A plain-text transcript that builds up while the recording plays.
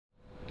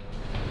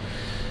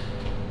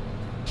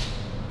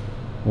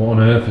What on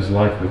earth has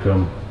life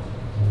become?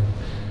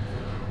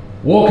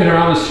 Walking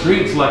around the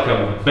streets like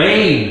a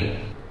Bane!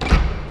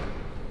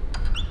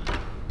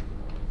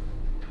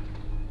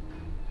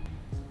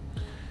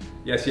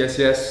 Yes, yes,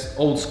 yes.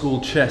 Old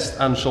school chest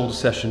and shoulder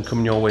session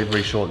coming your way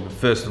very shortly. But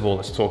first of all,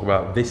 let's talk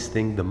about this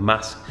thing, the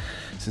mask.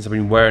 Since I've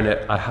been wearing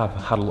it, I have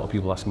had a lot of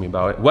people asking me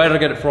about it. Where did I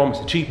get it from? It's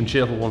a cheap and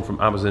cheerful one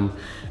from Amazon.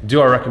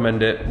 Do I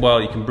recommend it?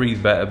 Well, you can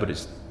breathe better, but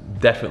it's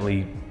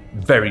definitely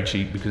very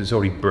cheap because it's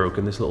already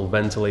broken. This little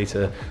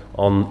ventilator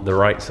on the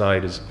right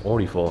side has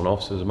already fallen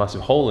off, so there's a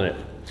massive hole in it.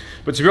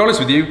 But to be honest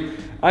with you,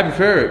 I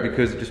prefer it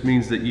because it just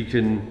means that you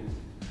can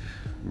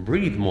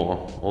breathe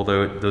more,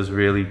 although it does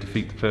really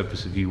defeat the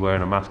purpose of you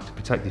wearing a mask to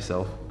protect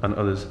yourself and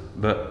others.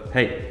 But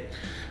hey,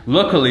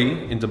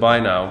 luckily in Dubai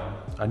now,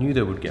 I knew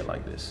they would get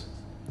like this.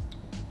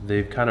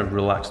 They've kind of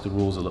relaxed the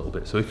rules a little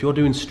bit. So if you're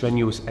doing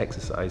strenuous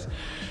exercise,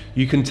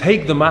 you can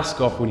take the mask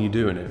off when you're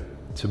doing it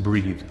to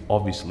breathe,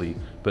 obviously,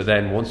 but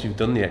then once you've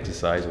done the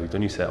exercise or you've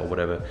done your set or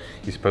whatever,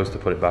 you're supposed to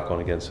put it back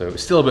on again. So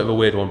it's still a bit of a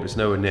weird one, but it's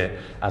nowhere near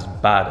as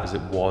bad as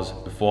it was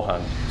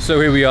beforehand.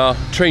 So here we are,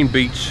 Train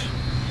Beach.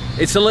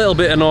 It's a little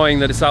bit annoying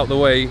that it's out the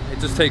way. It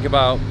does take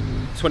about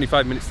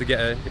 25 minutes to get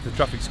here if the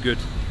traffic's good.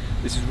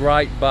 This is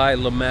right by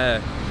La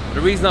Mer.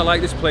 The reason I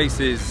like this place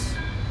is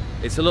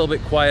it's a little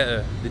bit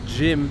quieter. The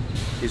gym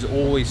is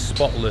always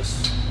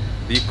spotless.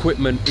 The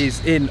equipment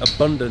is in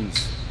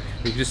abundance.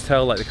 You can just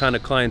tell, like, the kind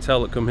of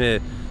clientele that come here,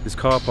 this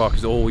car park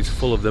is always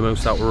full of the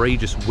most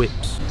outrageous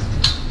whips.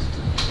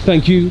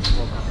 Thank you.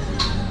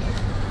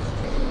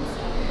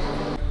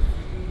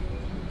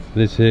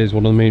 This here is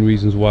one of the main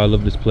reasons why I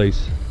love this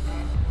place.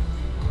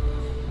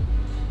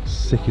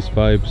 Sickest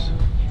vibes.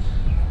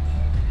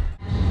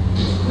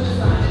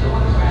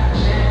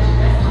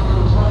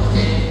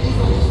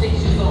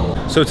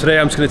 So today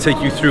I'm just going to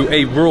take you through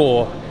a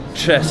raw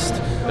chest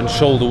and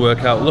shoulder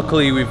workout.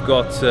 Luckily we've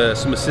got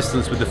some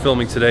assistance with the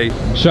filming today.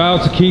 Shout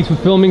out to Keith for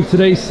filming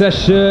today's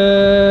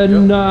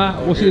session.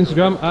 Yep. What's your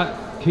Instagram?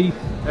 At Keith?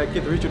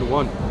 Keith Richard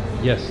 1.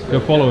 Yes, go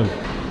follow him.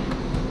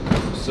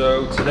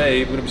 So today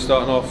we're going to be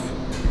starting off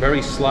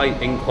very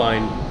slight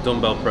incline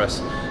dumbbell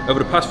press. Over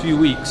the past few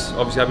weeks,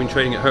 obviously I've been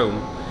training at home,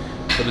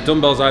 but the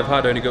dumbbells I've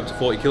had only go up to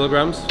 40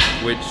 kilograms,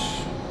 which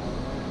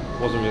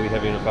wasn't really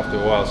heavy enough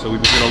after a while. So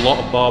we've been doing a lot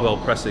of barbell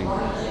pressing.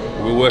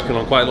 We're working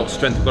on quite a lot of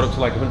strength. We got up to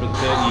like 130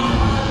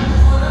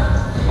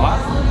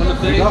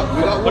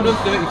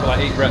 for like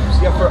 8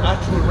 reps. Yeah, for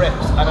actual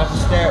reps, and at the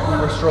start we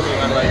were struggling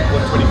at like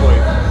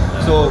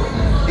 125. So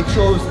it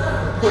shows,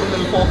 put a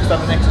little focus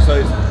on an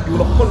exercise, you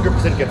will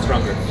 100% get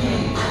stronger.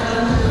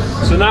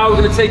 So now we're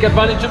going to take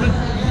advantage of the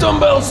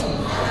dumbbells.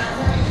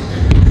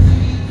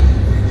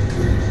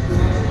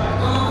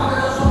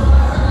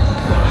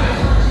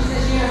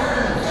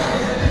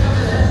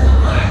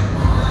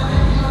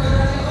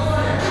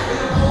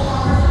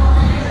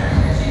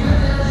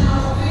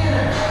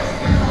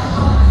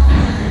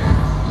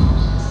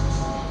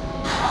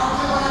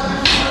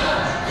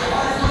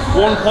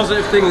 One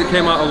positive thing that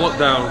came out of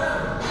lockdown,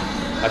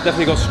 I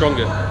definitely got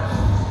stronger.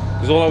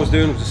 Because all I was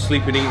doing was just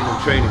sleeping, eating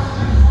and training.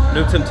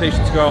 No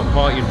temptation to go out and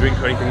party and drink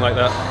or anything like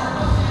that.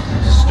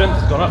 Strength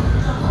has gone up.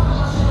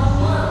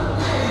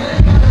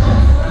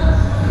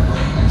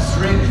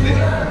 Strangely.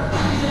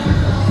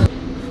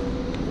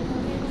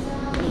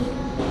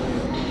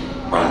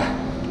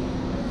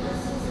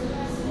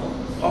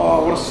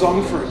 Oh, what a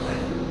song for it.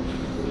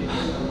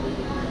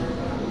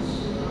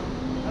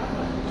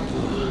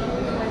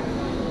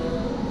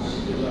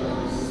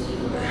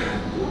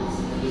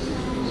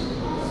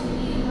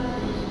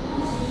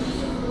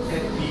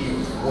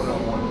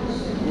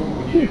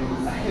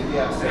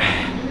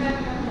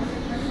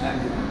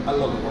 I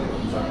love it when it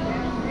comes out.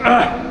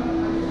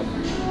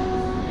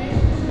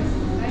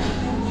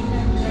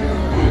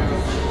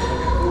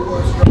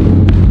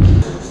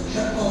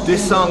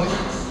 This song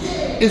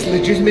is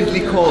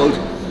legitimately called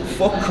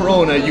 "Fuck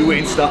Corona, You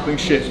Ain't Stopping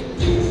Shit."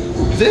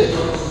 Is it?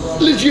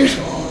 Legit.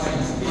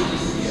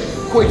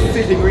 Quite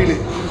fitting, really.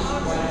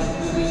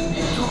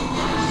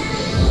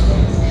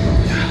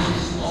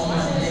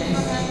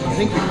 I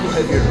think we can go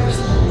heavier than this.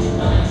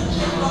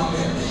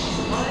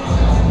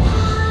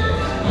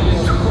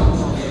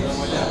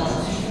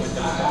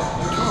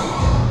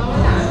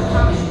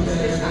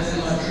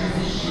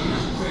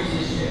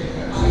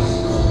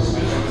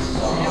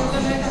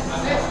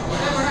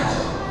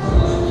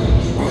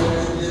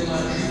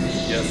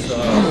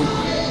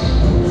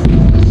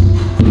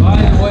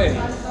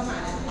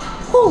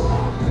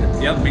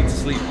 Yep, beat to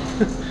sleep.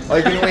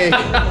 I've been awake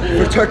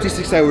for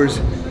 36 hours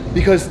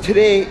because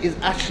today is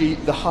actually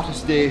the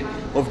hottest day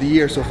of the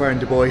year so far in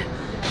Dubai.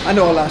 I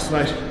know last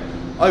night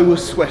I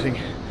was sweating,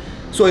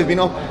 so I've been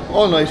up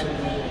all night.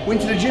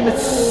 Went to the gym at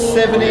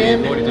 7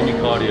 AM. Already done your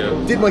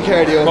cardio. Did my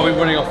cardio. Probably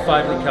running off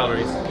 500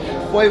 calories.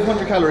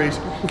 500 calories,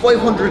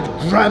 500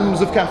 grams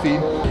of caffeine.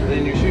 Are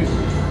they new shoes?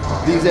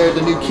 These are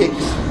the new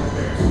kicks.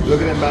 Look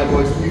at them bad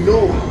boys.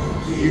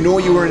 You know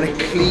you were in a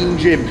clean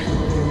gym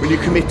when you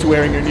commit to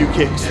wearing your new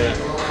kicks. Yeah.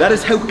 That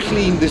is how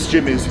clean this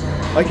gym is.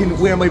 I can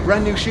wear my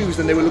brand new shoes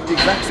and they will look the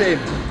exact same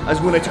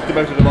as when I took them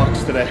out of the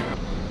box today.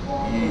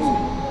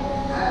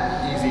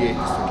 Easy 8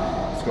 this time.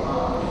 Let's go.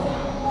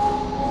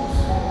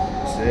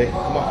 Stay,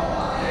 come on.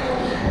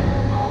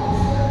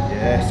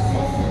 Yes, come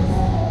on.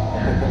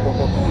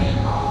 Up.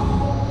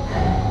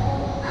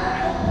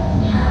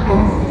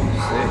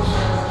 Stay.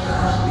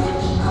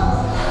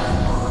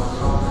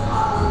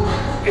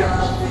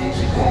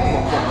 Easy, come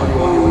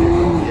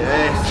on.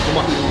 Yes, come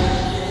on.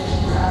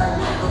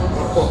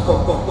 Up.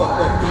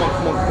 Come on.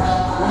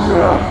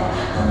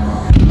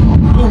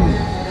 Boom.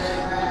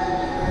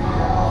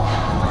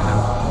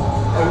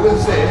 I will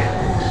say,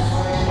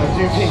 I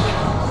do think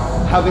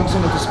having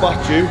someone to spot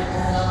you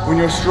when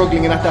you're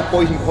struggling and at that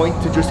biting point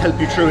to just help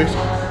you through it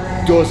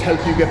does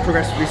help you get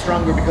progressively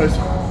stronger, because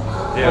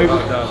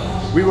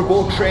we were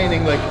both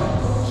training like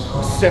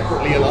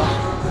separately a lot.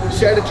 We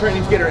started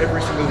training together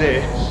every single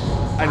day,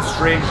 and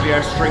strangely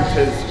our strength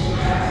has,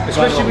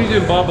 especially when you're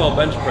doing barbell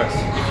bench press,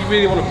 if you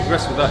really want to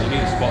progress with that, you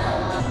need a spot.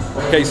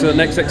 Okay, so the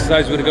next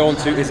exercise we're going to go on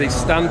to is a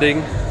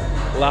standing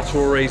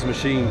lateral raise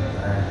machine.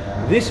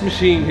 This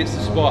machine hits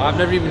the spot. I've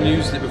never even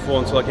used it before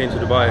until I came to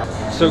Dubai.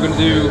 So we're going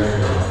to do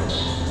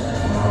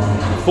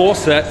 4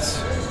 sets,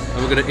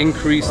 and we're going to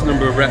increase the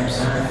number of reps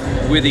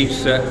with each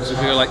set. So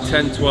we're going to go like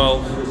 10,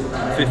 12,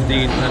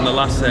 15, and the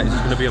last set is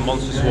going to be a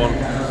monstrous one.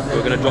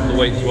 We're going to drop the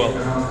weight as well.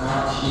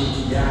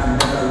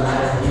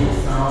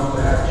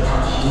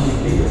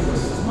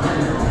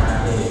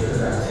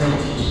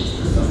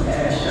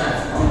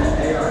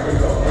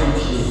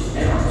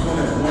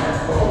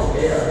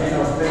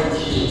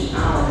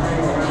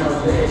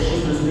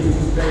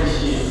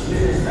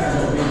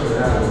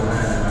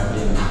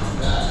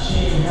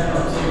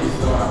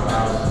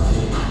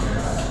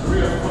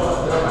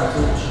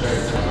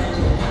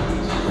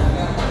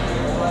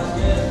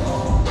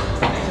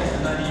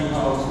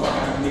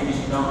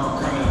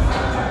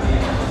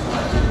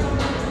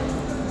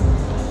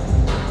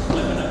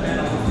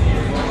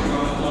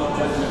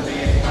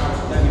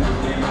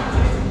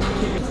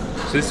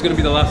 So this is going to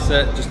be the last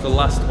set, just the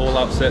last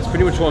all-out set. It's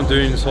pretty much what I'm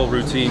doing this whole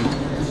routine.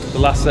 The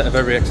last set of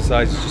every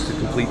exercise is just a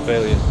complete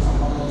failure.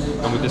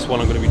 And with this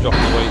one I'm going to be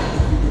dropping the weight.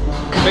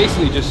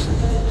 Basically just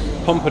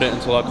pumping it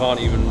until I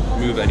can't even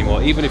move it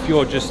anymore. Even if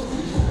you're just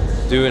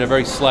doing a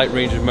very slight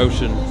range of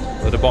motion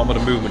at the bottom of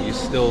the movement, you're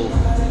still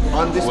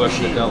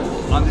working the delt.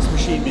 On this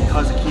machine,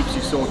 because it keeps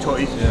you so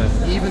tight,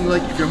 even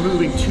like if you're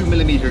moving 2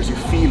 millimeters, you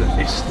feel it.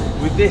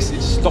 With this,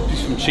 it stops you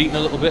from cheating a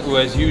little bit,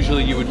 whereas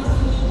usually you would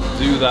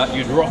do that,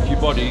 you'd rock your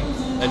body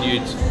and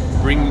you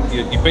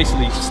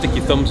basically stick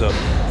your thumbs up,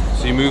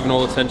 so you're moving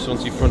all the tension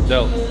onto your front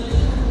delt.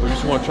 But you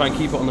just want to try and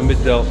keep it on the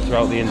mid delt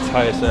throughout the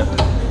entire set.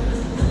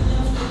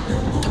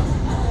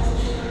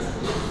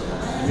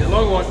 Give me a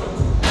long one.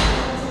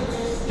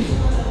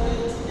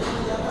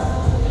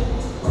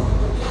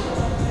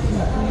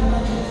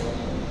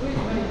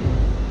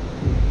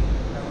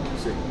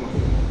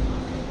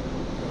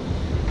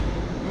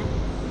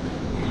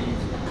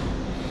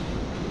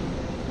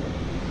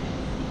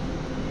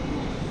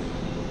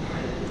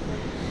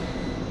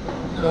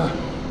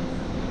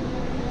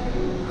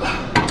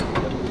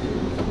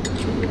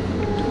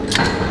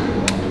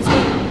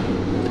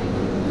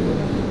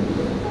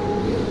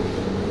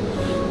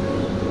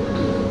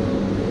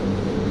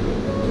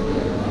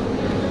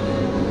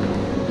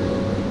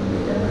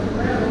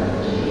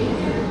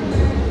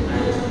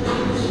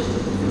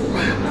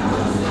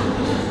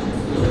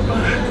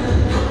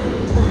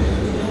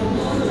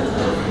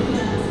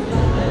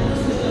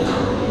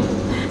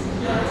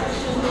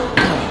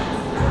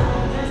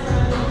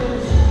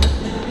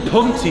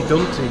 Humpty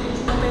Dumpty.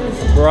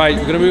 Right,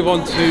 we're going to move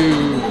on to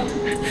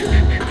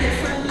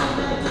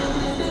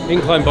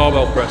incline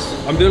barbell press.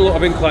 I'm doing a lot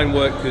of incline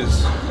work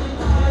because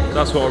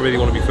that's what I really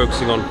want to be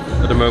focusing on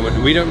at the moment.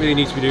 And we don't really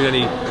need to be doing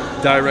any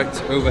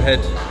direct overhead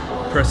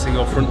pressing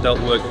or front delt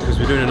work because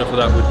we're doing enough of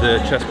that with the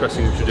chest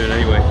pressing, which we're doing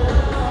anyway.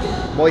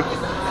 Mike,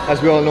 as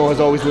we all know, has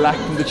always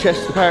lacked in the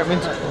chest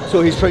department,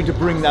 so he's trying to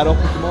bring that up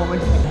at the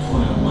moment.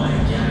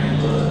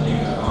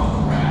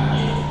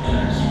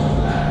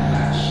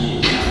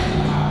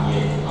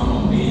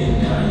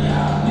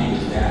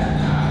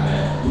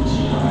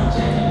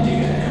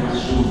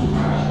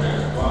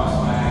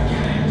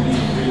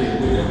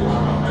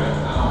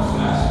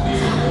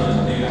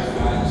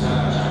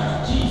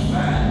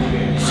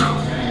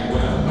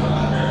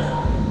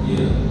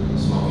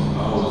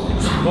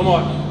 Come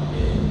on.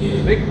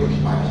 Big push.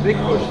 Big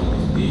push.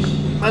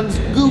 Hands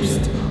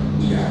goosed.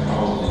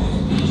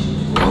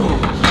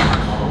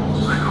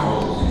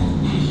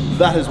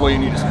 That is why you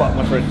need a spot,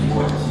 my friend.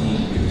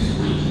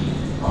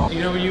 You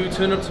know when you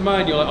turn up to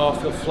mine, you're like, oh, I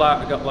feel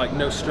flat, I got like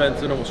no strength,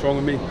 I don't know what's wrong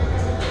with me.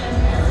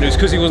 And it was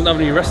because he wasn't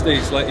having any rest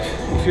days. Like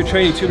if you're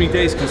training too many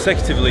days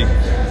consecutively,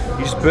 you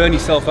just burn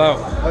yourself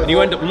out. And you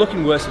end up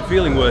looking worse and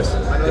feeling worse.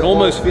 And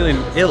almost feeling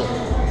ill.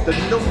 The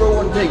number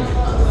one thing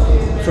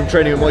from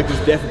training with Mike is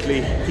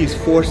definitely he's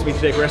forced me to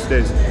take rest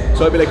days.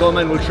 So I'd be like, oh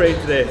man, we'll train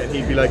today, and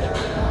he'd be like,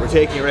 we're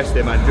taking a rest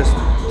day, man, just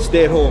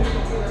stay at home.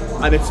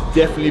 And it's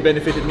definitely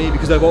benefited me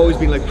because I've always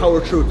been like,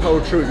 power through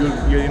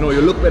it, you know,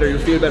 you'll look better, you'll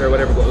feel better,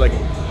 whatever, but like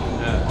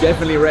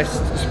Definitely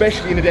rest,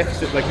 especially in a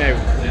deficit like now.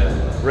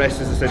 Yeah.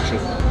 Rest is essential.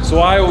 So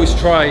I always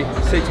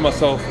say to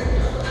myself,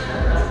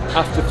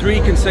 after 3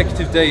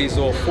 consecutive days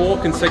or 4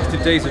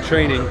 consecutive days of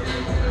training,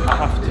 I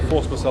have to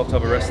force myself to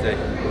have a rest day.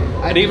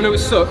 And even though it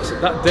sucks,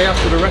 that day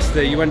after the rest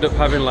day, you end up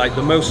having like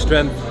the most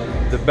strength,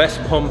 the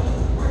best pump,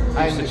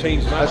 and to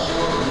change that.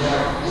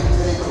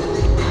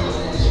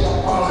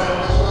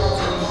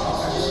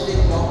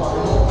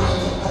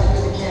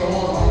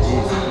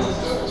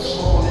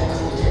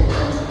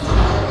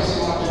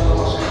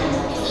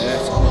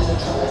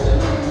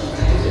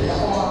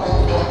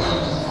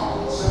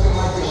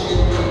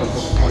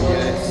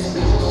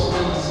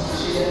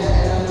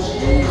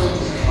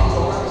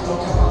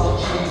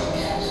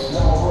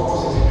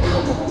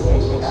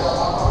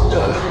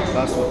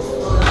 Last one.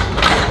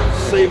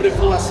 Saving it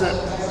for last set.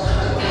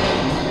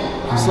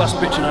 This last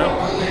bitching out.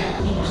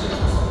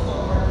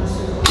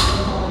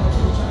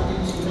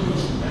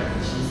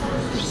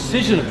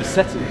 Precision of the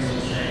settings.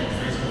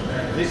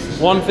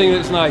 One thing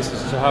that's nice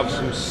is to have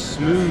some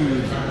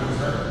smooth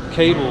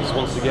cables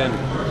once again.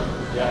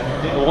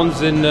 The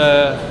ones in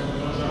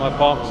my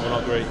apartment were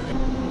not great.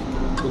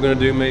 We're going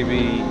to do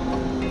maybe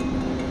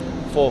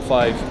 4 or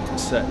 5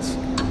 sets.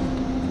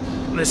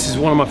 This is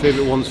one of my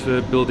favourite ones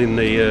for building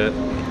the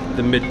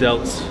mid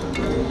delts.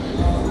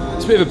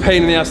 It's a bit of a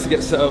pain in the ass to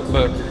get set up,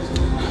 but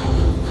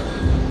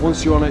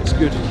once you're on it, it's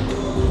good.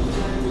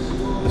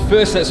 The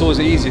first set's always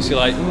the easiest. You're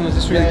like, is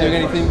this really doing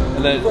anything?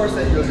 And then the first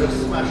set you'll just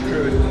smash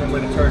through it, and then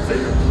when the third set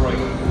you're right.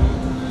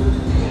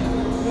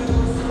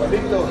 I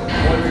think though,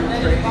 when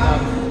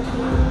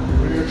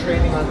we were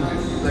training on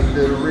like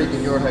the rig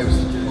in your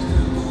house,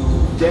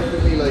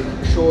 definitely like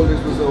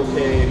shoulders was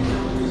okay,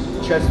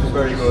 chest was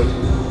very good.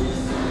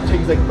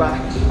 Things like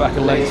back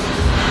and legs,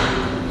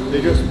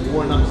 they just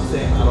were not the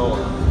same at all.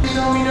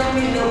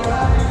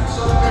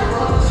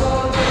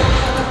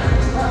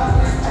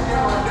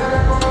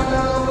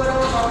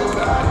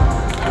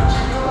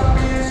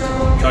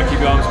 Try to keep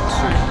your arms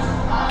straight.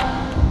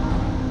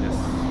 Yes.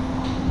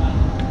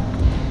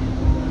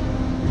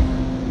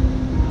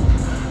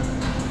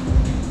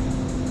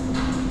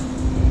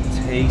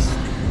 Taste.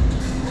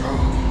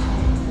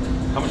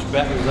 How much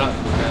better is that?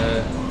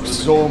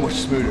 So much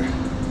smoother.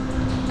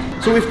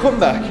 So we've come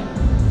back.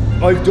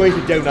 I've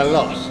dieted down a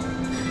lot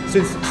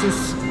since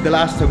the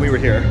last time we were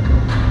here.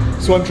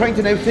 So I'm trying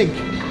to now think,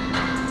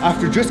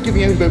 after just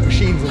giving out about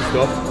machines and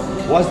stuff,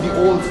 was the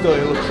old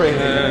style of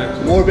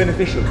training more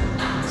beneficial?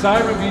 So I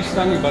remember you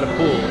standing by the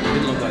pool, it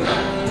didn't look like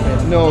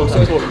that. No,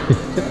 so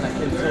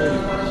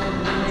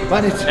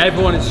man,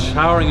 everyone is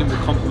showering him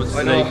with compliments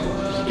today.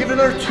 Give it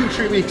another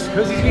 2-3 weeks.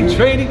 Because he's been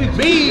training with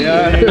me!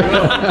 Yeah, there you go.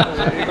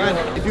 Man,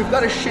 if you've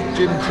got a shit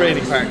gym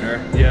training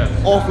partner,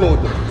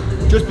 offload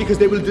them. Just because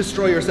they will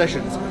destroy your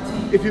sessions.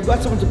 If you've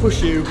got someone to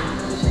push you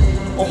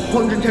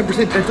 110%, and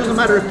it doesn't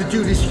matter if the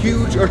dude is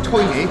huge or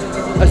tiny,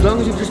 as long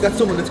as you've just got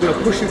someone that's going to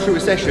push you through a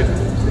session,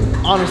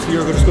 honestly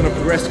you're just going to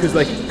progress, because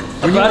like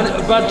a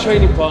bad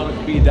training partner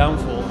could be a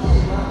downfall.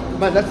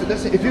 Man,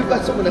 that's it. If you've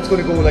got someone that's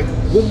going to go like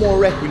one more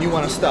rep when you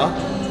want to stop,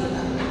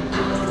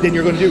 then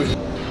you're going to do it.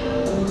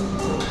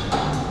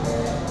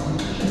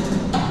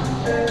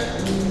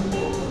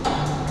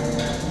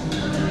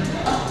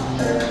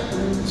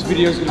 This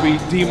video is going to be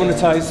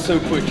demonetized so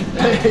quick.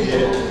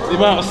 The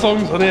amount of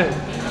songs on it.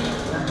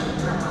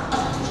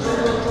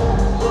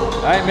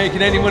 I ain't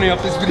making any money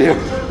off this video.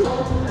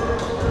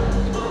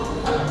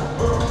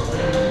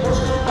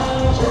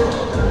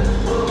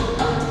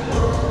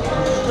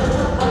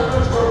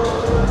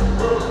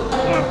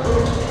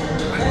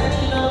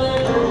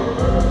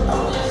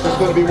 There's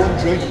going to be one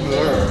drink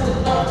there.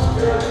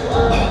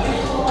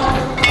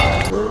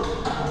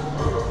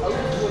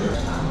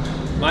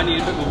 Might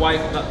need a bit of a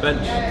wipe at that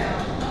bench.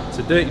 It's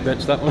a dirty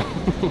bench, that one.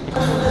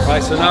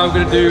 Right, so now I'm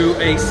going to do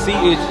a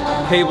seated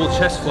cable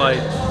chest fly.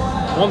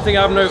 One thing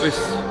I've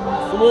noticed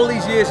from all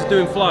these years of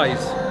doing flies,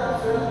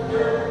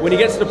 when you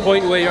get to the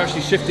point where you're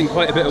actually shifting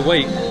quite a bit of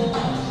weight,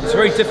 it's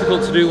very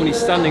difficult to do when you're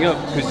standing up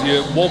because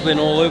you're wobbling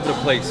all over the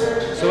place.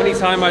 So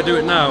anytime I do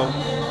it now,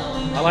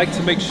 I like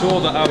to make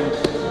sure that I'm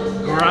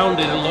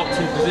grounded and locked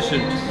in position.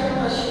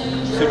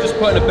 So just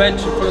putting a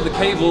bench in front of the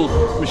cable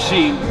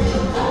machine,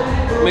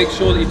 make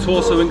sure that your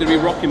torso isn't going to be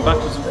rocking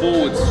backwards and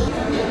forwards.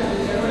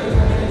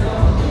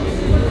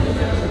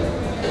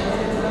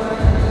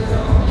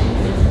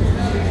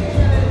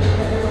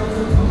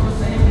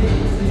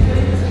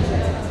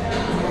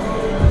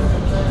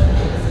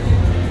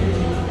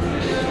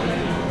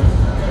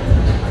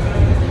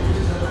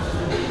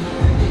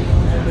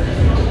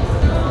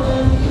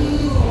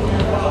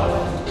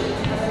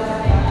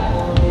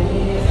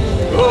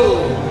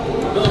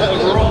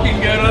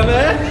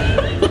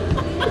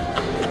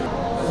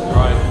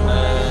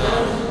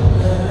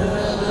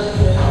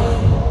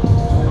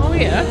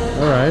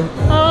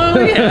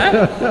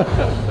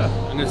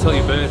 I'm going to tell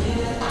you, Bird.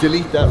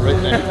 Delete that right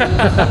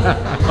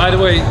now. By the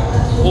way,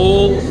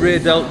 all rear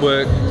delt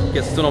work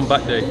gets done on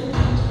back day.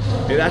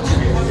 It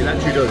actually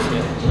does.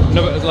 Yeah.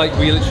 No, but like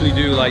we literally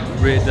do like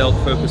rear delt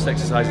focused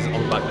exercises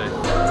on back day.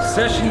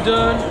 Session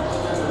done.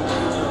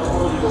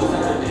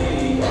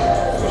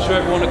 I'll show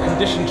everyone a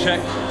condition check.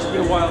 It's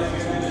been a while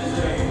since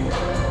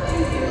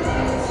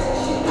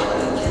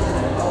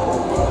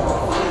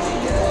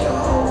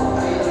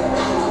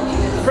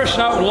fresh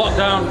out of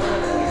lockdown.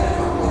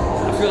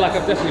 I feel like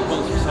I've definitely put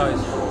on some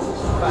size.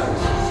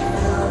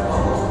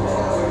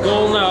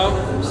 Goal now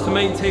is to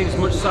maintain as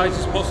much size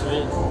as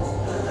possible,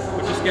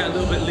 but just get a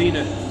little bit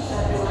leaner.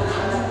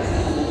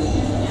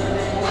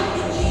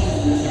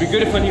 It'd be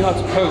good if I knew how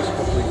to pose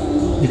properly.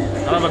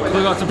 I don't have a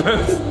clue how to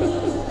pose.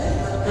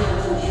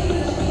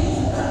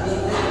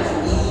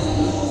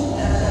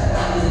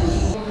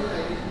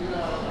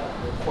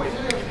 Quite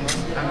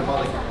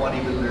anabolic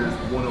bodybuilders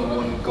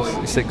 101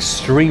 guide. It's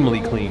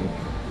extremely clean.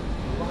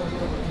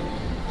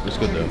 It's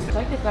good though. It's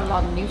like they've got a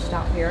lot of new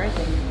stuff here, I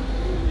think.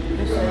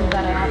 There's some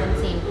that I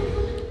haven't seen.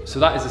 So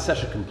that is the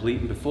session complete,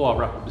 and before I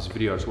wrap up this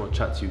video I just want to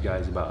chat to you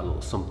guys about a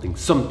little something.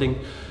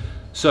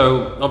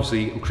 So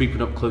obviously I'm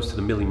creeping up close to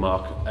the milli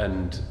mark,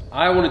 and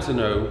I wanted to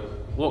know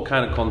what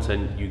kind of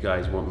content you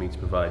guys want me to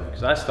provide,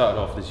 because I started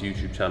off this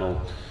YouTube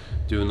channel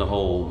doing the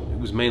whole, it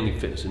was mainly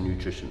fitness and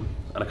nutrition,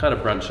 and I kind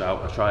of branch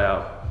out, I try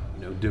out,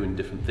 you know, doing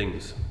different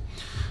things.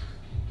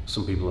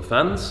 Some people are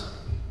fans,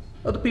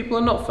 other people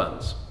are not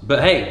fans, but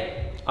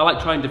hey, I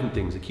like trying different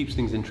things. It keeps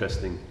things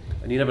interesting,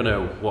 and you never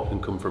know what can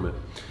come from it.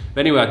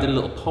 But anyway, I did a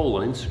little poll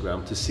on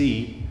Instagram to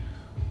see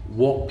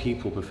what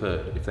people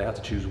preferred, if they had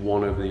to choose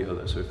one over the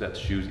other. So if they had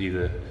to choose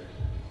either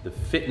the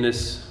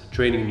fitness,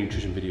 training and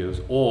nutrition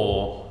videos,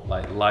 or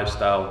like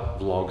lifestyle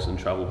vlogs and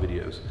travel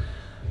videos.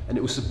 And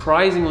it was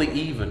surprisingly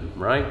even,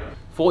 right?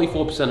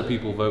 44% of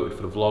people voted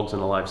for the vlogs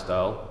and the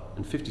lifestyle,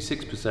 and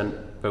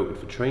 56% voted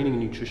for training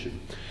and nutrition.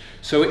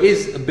 So it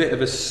is a bit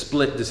of a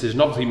split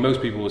decision. Obviously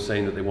most people were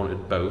saying that they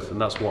wanted both,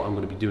 and that's what I'm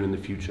going to be doing in the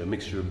future, a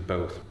mixture of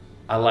both.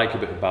 I like a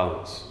bit of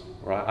balance,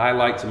 right? I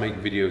like to make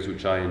videos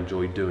which I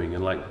enjoy doing,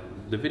 and like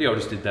the video I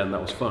just did then,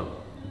 that was fun,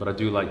 but I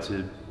do like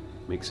to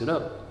mix it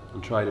up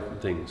and try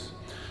different things.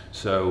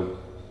 So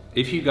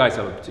if you guys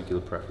have a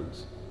particular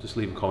preference, just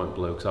leave a comment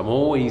below, because I'm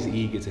always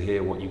eager to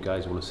hear what you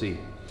guys want to see.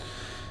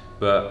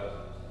 But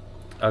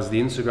as the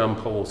Instagram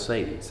poll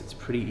says, it's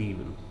pretty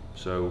even.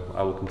 So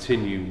I will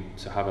continue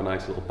to have a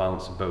nice little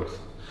balance of both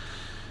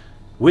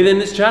within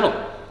this channel.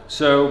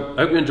 So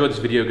I hope you enjoyed this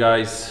video,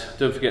 guys.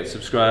 Don't forget to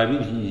subscribe.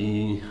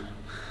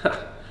 I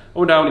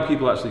wonder how many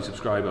people actually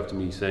subscribe after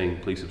me saying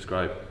please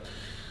subscribe.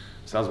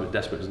 Sounds a bit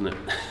desperate, doesn't it?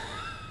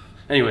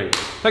 Anyway,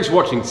 thanks for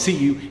watching. See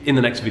you in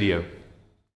the next video.